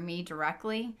come through me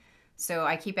directly. So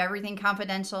I keep everything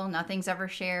confidential. Nothing's ever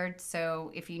shared.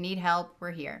 So if you need help,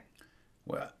 we're here.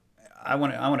 Well, I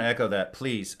want to echo that.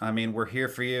 Please, I mean, we're here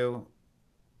for you.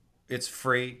 It's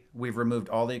free. We've removed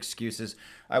all the excuses.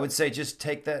 I would say just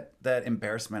take that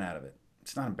embarrassment out of it.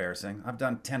 It's not embarrassing. I've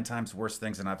done 10 times worse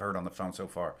things than I've heard on the phone so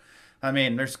far. I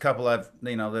mean, there's a couple that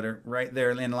are right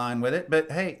there in line with it.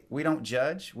 But hey, we don't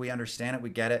judge. We understand it. We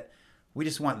get it. We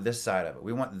just want this side of it.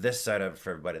 We want this side of it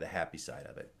for everybody, the happy side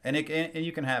of it. And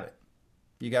you can have it.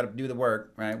 You got to do the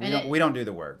work, right? We don't do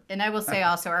the work. And I will say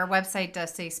also, our website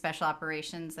does say special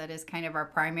operations. That is kind of our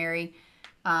primary.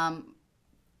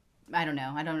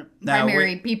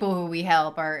 Primary people who we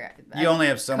help are. You only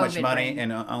have so much money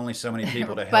and only so many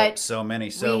people to help so many.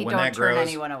 So when that grows, turn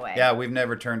anyone away. Yeah, we've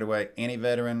never turned away any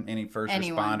veteran, any first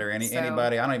responder,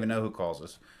 anybody. I don't even know who calls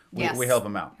us. We help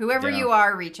them out. Whoever you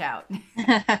are, reach out.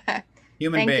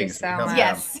 Human beings. Thank you so much.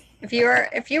 Yes. If you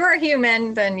were a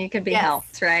human, then you could be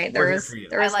helped, right? There is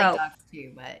I like hope. dogs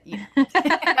too, but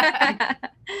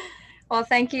Well,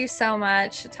 thank you so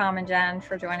much, Tom and Jen,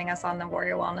 for joining us on the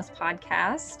Warrior Wellness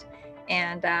Podcast.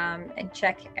 And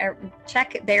check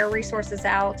their resources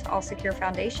out, All Secure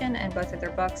Foundation, and both of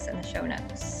their books in the show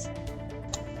notes.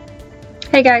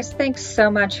 Hey guys, thanks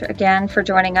so much again for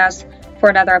joining us for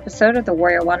another episode of the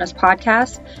Warrior Wellness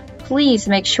Podcast. Please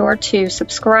make sure to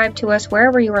subscribe to us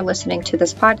wherever you are listening to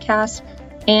this podcast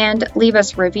and leave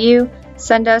us a review.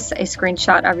 Send us a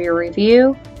screenshot of your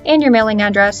review and your mailing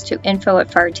address to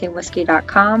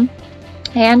info@fireteamwhiskey.com.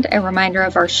 And a reminder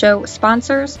of our show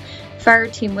sponsors,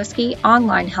 Fireteam Whiskey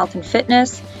Online Health and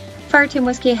Fitness. Fireteam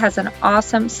Whiskey has an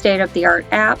awesome state-of-the-art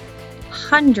app,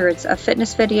 hundreds of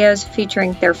fitness videos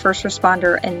featuring their first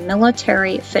responder and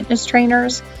military fitness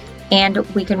trainers, and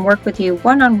we can work with you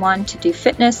one-on-one to do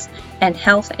fitness and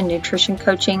health and nutrition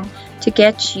coaching to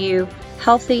get you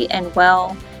healthy and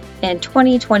well in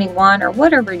 2021 or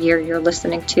whatever year you're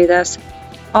listening to this.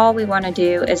 All we want to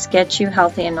do is get you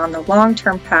healthy and on the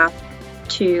long-term path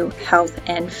to health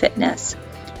and fitness.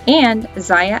 And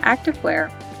Zaya Activewear.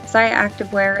 Zaya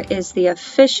Activewear is the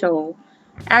official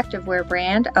activewear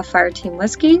brand of Fireteam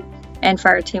Whiskey and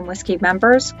Fireteam Whiskey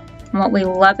members. And what we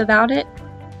love about it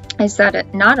is that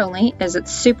it not only is it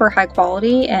super high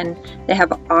quality and they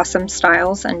have awesome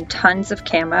styles and tons of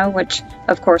camo, which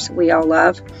of course we all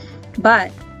love,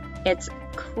 but it's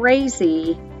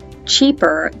crazy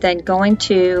cheaper than going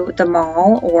to the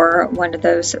mall or one of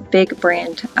those big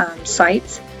brand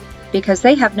sites, because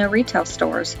they have no retail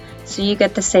stores, so you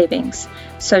get the savings.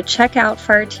 So check out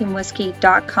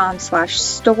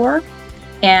fireteamwhiskey.com/store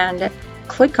and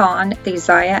click on the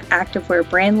Zaya Activewear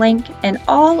brand link and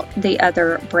all the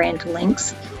other brand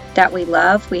links that we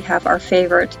love. We have our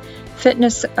favorite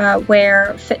fitness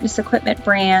wear, fitness equipment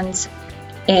brands,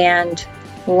 and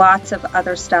lots of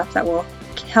other stuff that will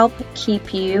help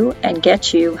keep you and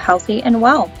get you healthy and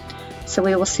well. So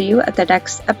we will see you at the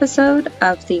next episode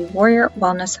of the Warrior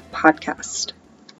Wellness Podcast.